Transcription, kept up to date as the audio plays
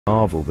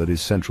Marvel that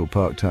is Central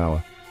Park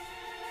Tower?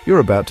 You're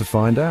about to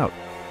find out.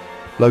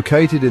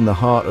 Located in the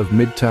heart of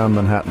Midtown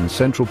Manhattan,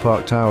 Central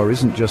Park Tower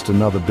isn't just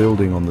another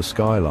building on the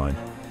skyline.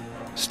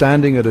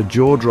 Standing at a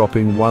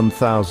jaw-dropping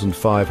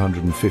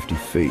 1,550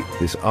 feet,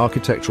 this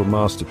architectural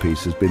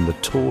masterpiece has been the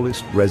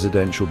tallest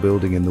residential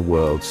building in the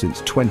world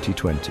since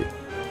 2020.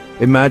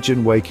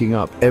 Imagine waking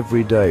up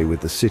every day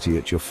with the city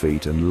at your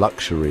feet and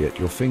luxury at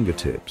your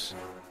fingertips.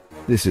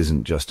 This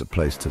isn't just a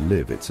place to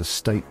live, it's a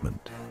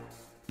statement.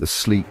 The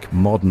sleek,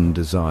 modern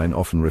design,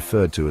 often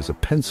referred to as a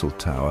pencil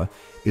tower,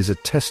 is a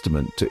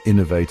testament to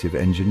innovative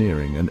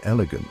engineering and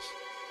elegance.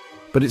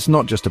 But it's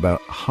not just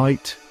about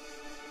height.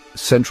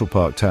 Central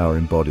Park Tower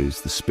embodies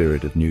the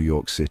spirit of New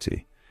York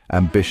City,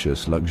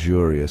 ambitious,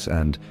 luxurious,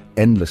 and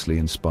endlessly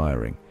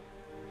inspiring.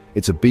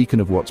 It's a beacon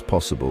of what's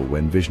possible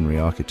when visionary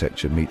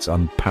architecture meets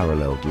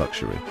unparalleled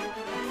luxury.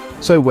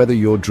 So whether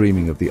you're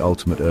dreaming of the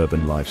ultimate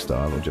urban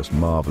lifestyle or just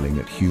marveling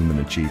at human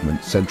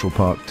achievement, Central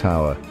Park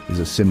Tower is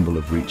a symbol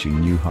of reaching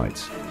new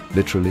heights,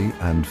 literally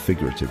and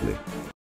figuratively.